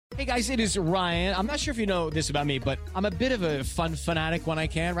Hey guys, it is Ryan. I'm not sure if you know this about me, but I'm a bit of a fun fanatic when I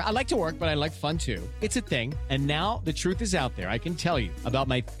can. I like to work, but I like fun too. It's a thing. And now the truth is out there. I can tell you about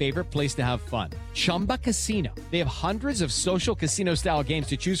my favorite place to have fun. Chumba Casino. They have hundreds of social casino style games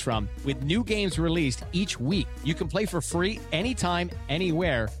to choose from with new games released each week. You can play for free anytime,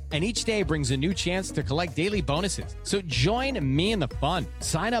 anywhere. And each day brings a new chance to collect daily bonuses. So join me in the fun.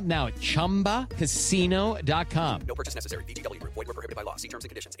 Sign up now at ChumbaCasino.com. No purchase necessary. VGW Group. Void where prohibited by law. See terms and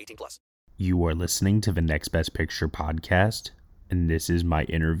conditions. 18+. You are listening to the Next Best Picture podcast, and this is my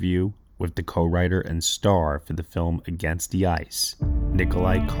interview with the co-writer and star for the film Against the Ice,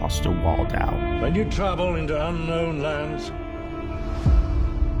 Nikolaj Coster-Waldau. When you travel into unknown lands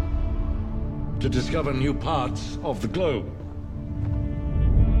to discover new parts of the globe,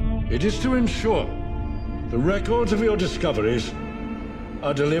 it is to ensure the records of your discoveries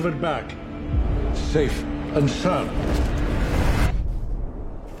are delivered back safe and sound,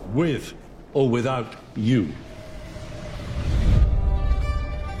 with or without you.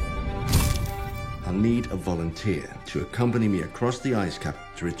 I'll need a volunteer to accompany me across the ice cap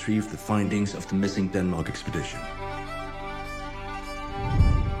to retrieve the findings of the missing Denmark expedition.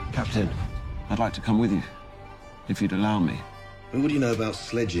 Captain, I'd like to come with you, if you'd allow me. What do you know about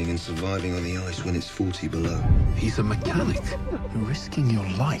sledging and surviving on the ice when it's 40 below? He's a mechanic, risking your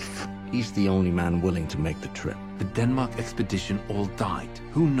life. He's the only man willing to make the trip. The Denmark expedition all died.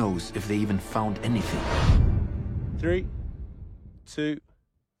 Who knows if they even found anything? 3, 2,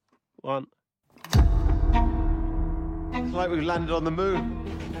 1. It's like we've landed on the moon.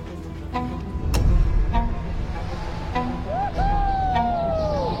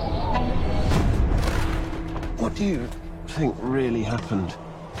 What do you think really happened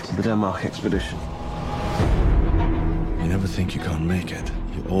to the Denmark expedition? You never think you can't make it.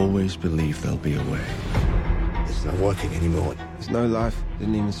 You always believe there'll be a way. It's not working anymore. There's no life.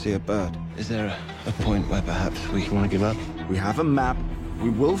 Didn't even see a bird. Is there a point where perhaps we want to give up? We have a map, we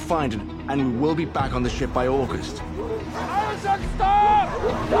will find it, and we will be back on the ship by August. Isaac, stop!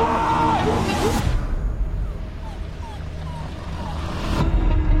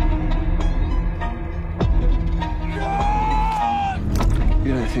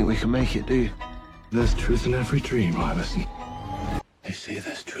 You don't think we can make it, do you? There's truth in every dream, Iverson. They say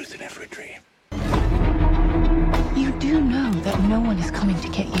there's truth in every dream. You do know that no one is coming to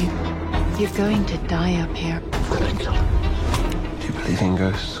get you. You're going to die up here. Do you believe in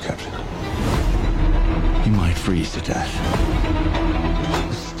ghosts, Captain? You might freeze to death,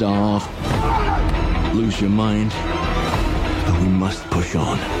 starve, lose your mind, but we must push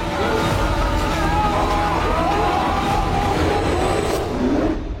on.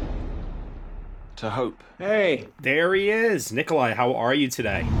 To hope. Hey. There he is. Nikolaj, how are you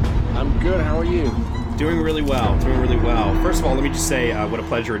today? I'm good. How are you? Doing really well. First of all, let me just say what a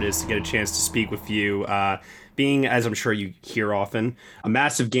pleasure it is to get a chance to speak with you. Being, as I'm sure you hear often, a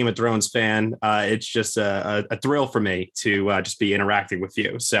massive Game of Thrones fan, it's just a thrill for me to just be interacting with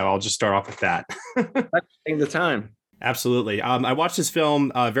you. So I'll just start off with that. Taking the time. Absolutely. I watched this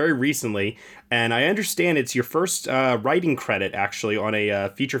film very recently, and I understand it's your first writing credit, actually, on a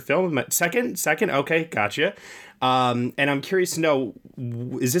feature film. Second? Okay, gotcha. And I'm curious to know,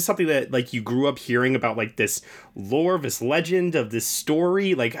 is this something that, like, you grew up hearing about, like, this lore, this legend of this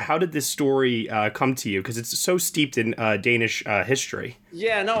story? Like, how did this story come to you? Because it's so steeped in Danish history.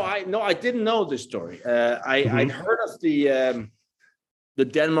 Yeah, I didn't know this story. I'd heard of the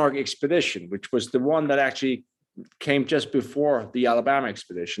Denmark expedition, which was the one that actually came just before the Alabama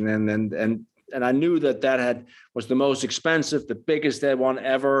expedition, and I knew that was the most expensive, the biggest one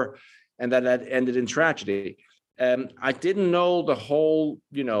ever, and that had ended in tragedy. I didn't know the whole,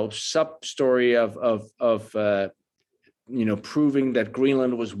 sub story of proving that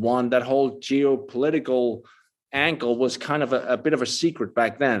Greenland was one. That whole geopolitical angle was kind of a bit of a secret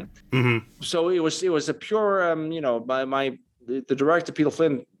back then. Mm-hmm. So it was a pure, the director Peter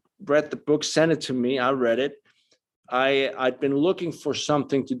Flynn read the book, sent it to me. I read it. I'd been looking for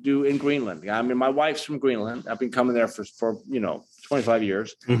something to do in Greenland. I mean, my wife's from Greenland. I've been coming there for 25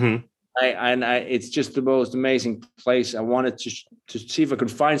 years. Mm-hmm. It's just the most amazing place. I wanted to see if I could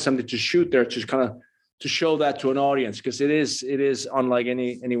find something to shoot there, to show that to an audience, because it is unlike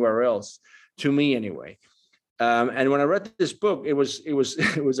anywhere else, to me anyway. And when I read this book,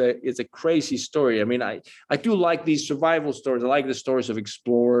 it's a crazy story. I mean, I do like these survival stories. I like the stories of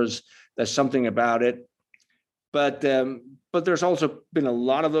explorers. There's something about it. But there's also been a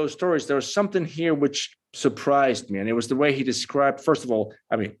lot of those stories. There was something here which surprised me, and it was the way he described. First of all,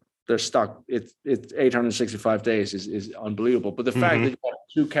 I mean, they're stuck. It's 865 days is unbelievable. But the fact that you have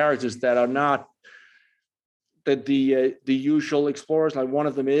two characters that are not the usual explorers. Like one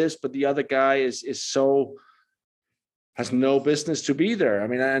of them is, but the other guy is so has no business to be there. I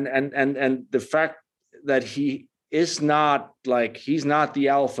mean, and the fact that he is not like, he's not the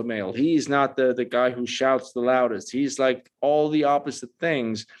alpha male. He's not the guy who shouts the loudest. He's like all the opposite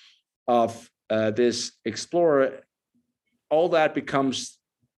things of this explorer. All that becomes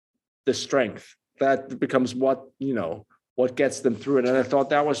the strength. That becomes what gets them through it. And I thought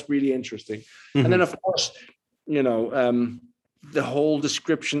that was really interesting. Mm-hmm. And then of course, the whole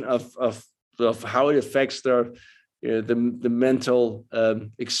description of how it affects their the mental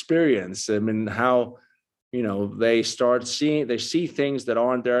experience. I mean, how they see things that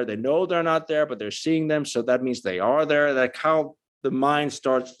aren't there. They know they're not there, but they're seeing them. So that means they are there. Like how the mind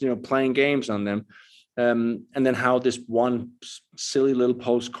starts, playing games on them. And then how this one silly little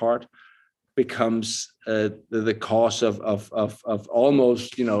postcard becomes the cause of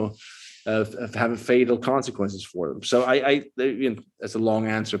almost, of having fatal consequences for them. So that's a long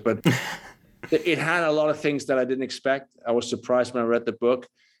answer, but it had a lot of things that I didn't expect. I was surprised when I read the book.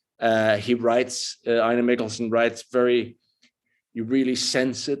 He writes, Einar Mikkelsen writes you really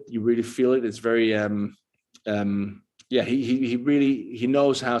sense it, you really feel it. It's very, he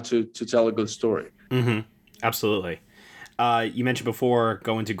knows how to tell a good story. Mm-hmm. Absolutely. You mentioned before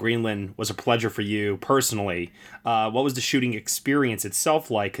going to Greenland was a pleasure for you personally. What was the shooting experience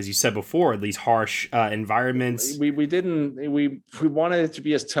itself like? Because you said before, these harsh environments. We wanted it to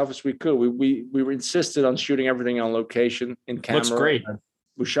be as tough as we could. We were insisted on shooting everything on location in camera. Looks great.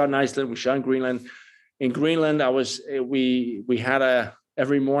 We shot in Iceland. We shot in Greenland. In Greenland, we had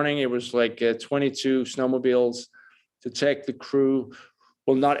every morning it was like 22 snowmobiles to take the crew.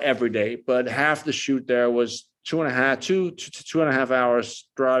 Well, not every day, but half the shoot there was 2 to 2.5 hours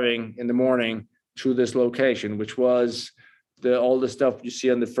driving in the morning to this location, which was all the stuff you see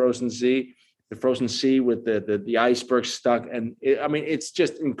on the frozen sea with the iceberg stuck. And it's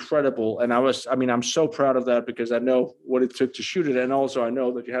just incredible. And I'm so proud of that because I know what it took to shoot it. And also I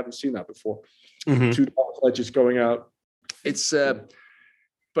know that you haven't seen that before. Mm-hmm. 2 dog sledges going out. It's,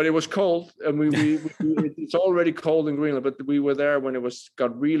 but it was cold, and it's already cold in Greenland, but we were there when it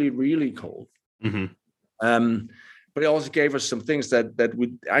got really, really cold. Mm-hmm. But it also gave us some things that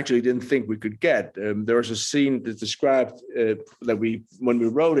we actually didn't think we could get. There was a scene that described that when we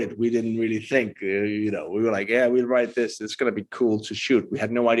wrote it, we didn't really think, we were like, yeah, we'll write this. It's going to be cool to shoot. We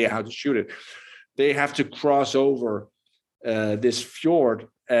had no idea how to shoot it. They have to cross over this fjord,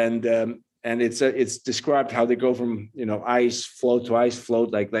 and it's described how they go from ice float to ice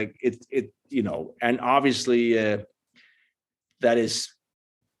float, like it and obviously that is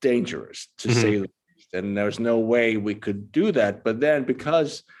dangerous to mm-hmm. say the least, and there's no way we could do that. But then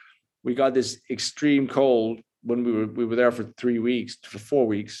because we got this extreme cold when we were there for 4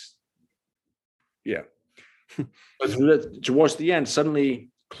 weeks, yeah. But towards the end,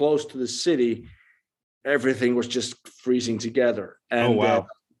 suddenly close to the city, everything was just freezing together. And, oh wow.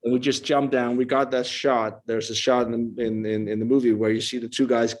 And we just jumped down. We got that shot. There's a shot in the movie where you see the two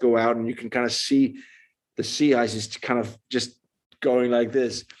guys go out, and you can kind of see the sea ice is kind of just going like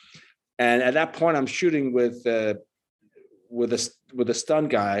this. And at that point, I'm shooting with a stunt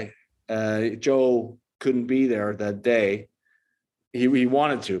guy. Joe couldn't be there that day. He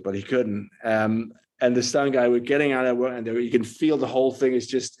wanted to, but he couldn't. And the stunt guy, we're getting out of work, and you can feel the whole thing is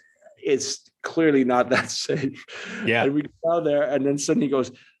just, it's clearly not that safe. Yeah. And we go out there, and then suddenly he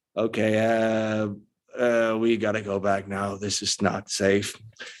goes, okay, we got to go back now. This is not safe.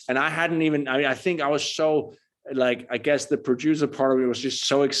 And I think I was so, like, I guess the producer part of me was just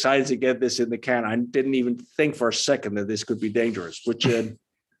so excited to get this in the can. I didn't even think for a second that this could be dangerous, which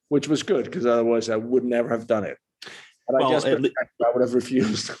was good, because otherwise I would never have done it. But I would have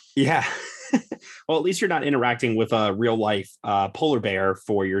refused. Yeah. Well, at least you're not interacting with a real life polar bear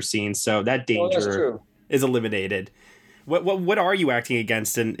for your scenes, so that danger is eliminated. What are you acting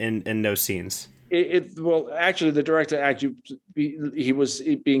against in those scenes? Well, actually, the director he was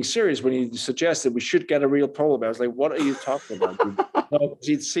being serious when he suggested we should get a real polar bear. I was like, "What are you talking about?"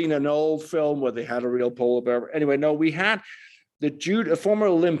 He'd seen an old film where they had a real polar bear. Anyway, no, we had a former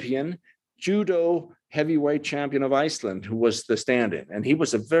Olympian judo heavyweight champion of Iceland who was the stand-in, and he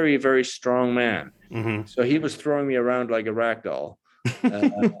was a very, very strong man. Mm-hmm. So he was throwing me around like a rag doll.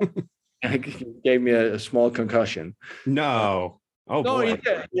 Gave me a small concussion. No. Oh no, boy.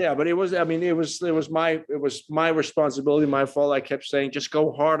 Yeah, but it was my responsibility, my fault. I kept saying, just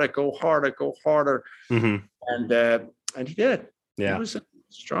go harder. Mm-hmm. And he did. Yeah. He was a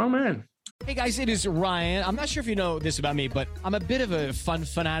strong man. Hey guys, it is Ryan. I'm not sure if you know this about me, but I'm a bit of a fun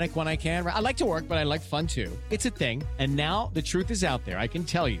fanatic when I can. I like to work, but I like fun too. It's a thing. And now the truth is out there. I can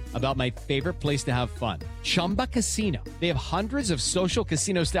tell you about my favorite place to have fun. Chumba Casino. They have hundreds of social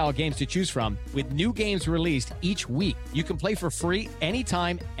casino style games to choose from, with new games released each week. You can play for free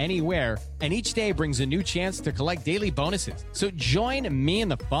anytime, anywhere, and each day brings a new chance to collect daily bonuses. So join me in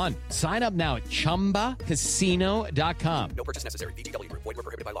the fun. Sign up now at ChumbaCasino.com. No purchase necessary. VGW Group. Void where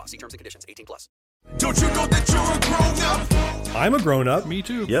prohibited by law. See terms and conditions. 18+. Don't you know that you're a grown-up? I'm a grown-up. Me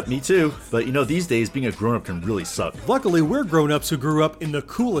too. Yep, me too. But these days being a grown-up can really suck. Luckily, we're grown-ups who grew up in the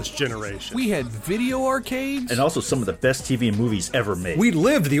coolest generation. We had video arcades. And also some of the best TV and movies ever made. We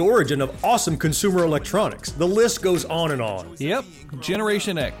lived the origin of awesome consumer electronics. The list goes on and on. Yep,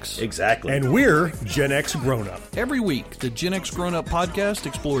 Generation X. Exactly. And we're Gen X grown-up. Every week, the Gen X Grown Up podcast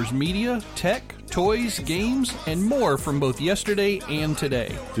explores media, tech, toys, games, and more from both yesterday and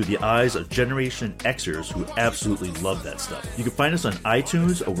today. Through the eyes of Generation Xers who absolutely love that stuff. You can find us on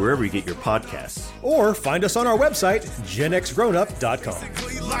iTunes or wherever you get your podcasts. Or find us on our website,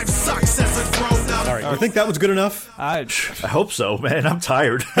 genxgrownup.com. All right, you think that was good enough? I hope so, man. I'm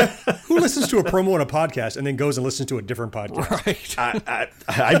tired. Who listens to a promo on a podcast and then goes and listens to a different podcast? Right.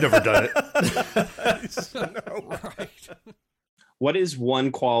 I've never done it. Right. What is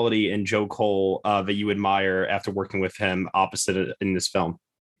one quality in Joe Cole that you admire after working with him opposite in this film?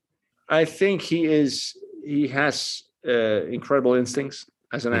 I think he has incredible instincts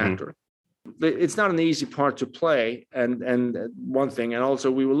as an actor. It's not an easy part to play, and one thing, and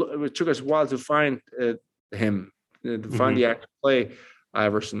also it took us a while to find him, to find the actor to play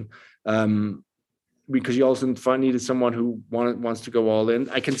Iverson, because you also needed someone who wants to go all in.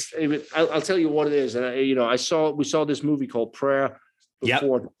 I'll tell you what it is, and we saw this movie called Prayer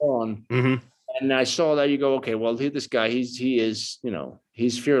Before Dawn, and I saw that you go, okay, well, this guy, he's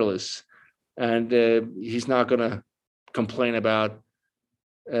fearless, and he's not gonna complain about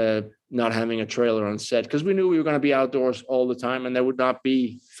not having a trailer on set, because we knew we were going to be outdoors all the time, and there would not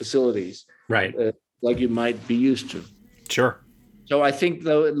be facilities like you might be used to. Sure. So I think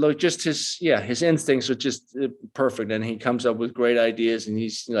though, just his instincts are just perfect, and he comes up with great ideas. And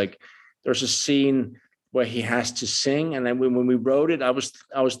he's like, there's a scene where he has to sing, and then when we wrote it, I was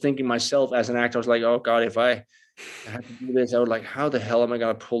thinking myself as an actor, I was like, oh God, if I had to do this, I was like, how the hell am I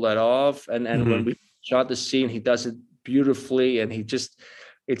going to pull that off? And when we shot the scene, he does it beautifully, and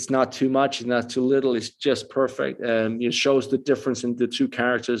it's not too much, it's not too little, it's just perfect. And it shows the difference in the two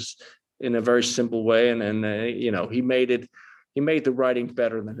characters in a very simple way. And he made the writing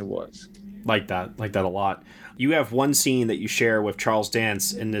better than it was. Like that a lot. You have one scene that you share with Charles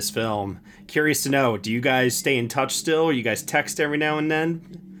Dance in this film. Curious to know, do you guys stay in touch still? Or you guys text every now and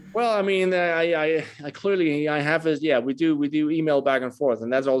then? Well, I mean, I clearly have we do email back and forth,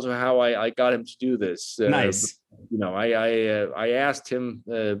 and that's also how I got him to do this. Nice. I asked him,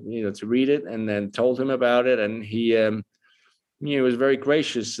 to read it, and then told him about it, and he was very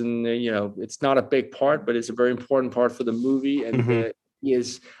gracious. And it's not a big part, but it's a very important part for the movie. And he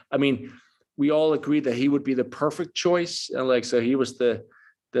is. I mean, we all agreed that he would be the perfect choice, and so he was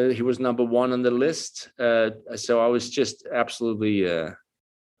he was number one on the list. So I was just absolutely.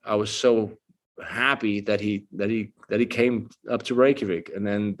 I was so happy that he came up to Reykjavik, and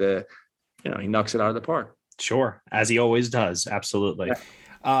then he knocks it out of the park.Ure, as he always does. Absolutely.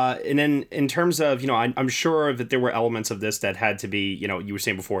 Yeah. And then in terms of, I'm sure that there were elements of this that had to be, you were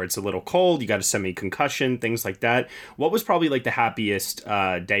saying before, it's a little cold, you got a semi-concussion, things like that. What was probably like the happiest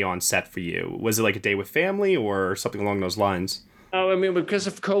day on set for you? Was it like a day with family or something along those lines? Oh, I mean, because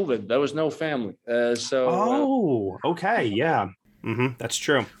of COVID, there was no family. Okay. Yeah. That's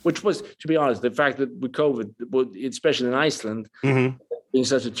true. Which was, to be honest, the fact that with COVID, especially in Iceland, being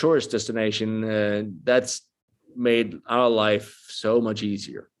such a tourist destination, that's made our life so much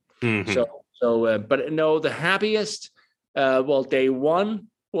easier. But no, the happiest, day one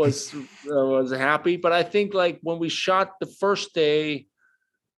was happy. But I think like when we shot the first day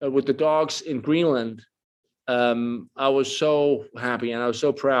with the dogs in Greenland, I was so happy and I was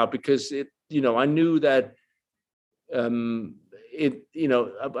so proud because I knew that.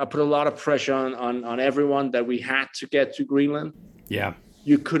 I put a lot of pressure on everyone that we had to get to Greenland. Yeah.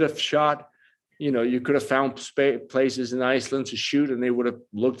 You could have shot, you could have found places in Iceland to shoot and they would have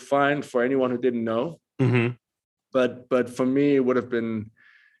looked fine for anyone who didn't know. But for me, it would have been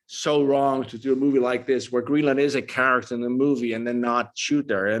so wrong to do a movie like this where Greenland is a character in the movie and then not shoot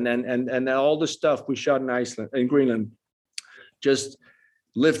there. And then all the stuff we shot in Greenland just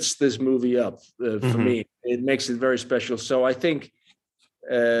lifts this movie up for me. It makes it very special. So I think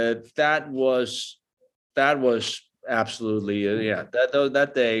that was absolutely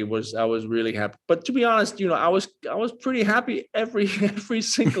that day I was really happy. But to be honest, I was pretty happy every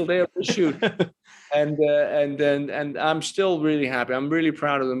single day of the shoot, and I'm still really happy. I'm really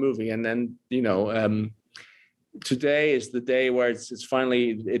proud of the movie. And then today is the day where it's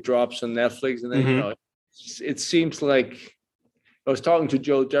finally it drops on Netflix, and then you know it seems like I was talking to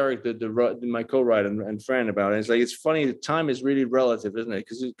Joe Derrick, my co-writer and friend, about it. It's like it's funny. The time is really relative, isn't it?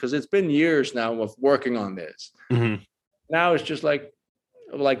 Because it's been years now of working on this. Now it's just like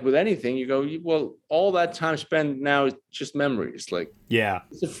with anything, you go, well, all that time spent now is just memories. Like, yeah,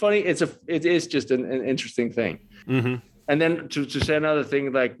 it is just an interesting thing. And then to say another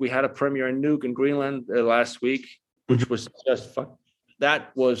thing, like we had a premiere in Nuuk in Greenland last week, which was just fun.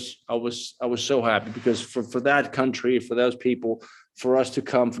 That was, I was so happy because for that country, for those people, for us to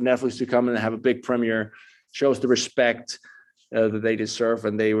come, for Netflix to come and have a big premiere, shows the respect that they deserve.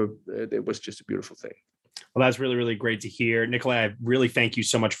 And it was just a beautiful thing. Well, that's really, really great to hear. Nikolaj, I really thank you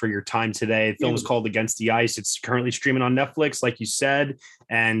so much for your time today. The film is called Against the Ice. It's currently streaming on Netflix, like you said,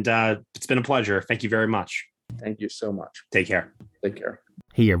 and it's been a pleasure. Thank you very much. Thank you so much. Take care. Take care.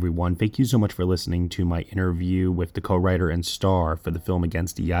 Hey everyone, thank you so much for listening to my interview with the co-writer and star for the film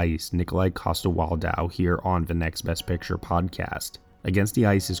Against the Ice, Nikolaj Coster-Waldau, here on the Next Best Picture podcast. Against the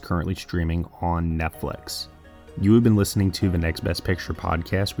Ice is currently streaming on Netflix. You have been listening to the Next Best Picture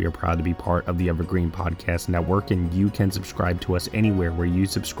podcast. We are proud to be part of the Evergreen Podcast Network, and you can subscribe to us anywhere where you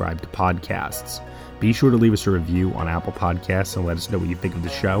subscribe to podcasts. Be sure to leave us a review on Apple Podcasts and let us know what you think of the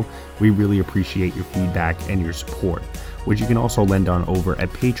show. We really appreciate your feedback and your support, which you can also lend on over at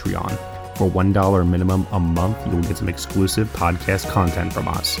Patreon. For $1 minimum a month, you will get some exclusive podcast content from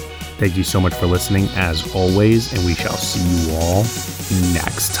us. Thank you so much for listening, as always, and we shall see you all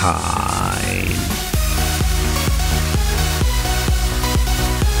next time.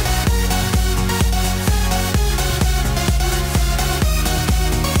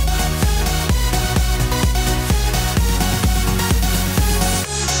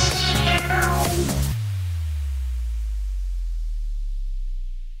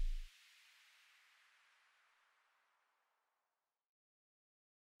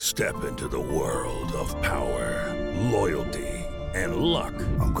 Step into the world of power, loyalty, and luck.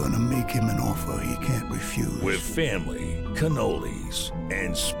 I'm gonna make him an offer he can't refuse. With family, cannolis,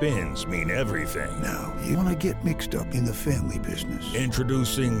 and spins mean everything. Now, you wanna get mixed up in the family business.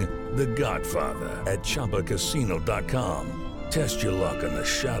 Introducing The Godfather at ChumbaCasino.com. Test your luck in the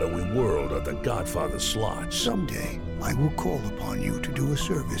shadowy world of The Godfather slot. Someday, I will call upon you to do a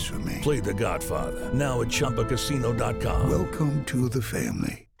service for me. Play The Godfather, now at ChumbaCasino.com. Welcome to the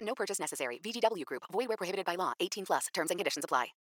family. No purchase necessary. VGW Group. Void where prohibited by law. 18+. Terms and conditions apply.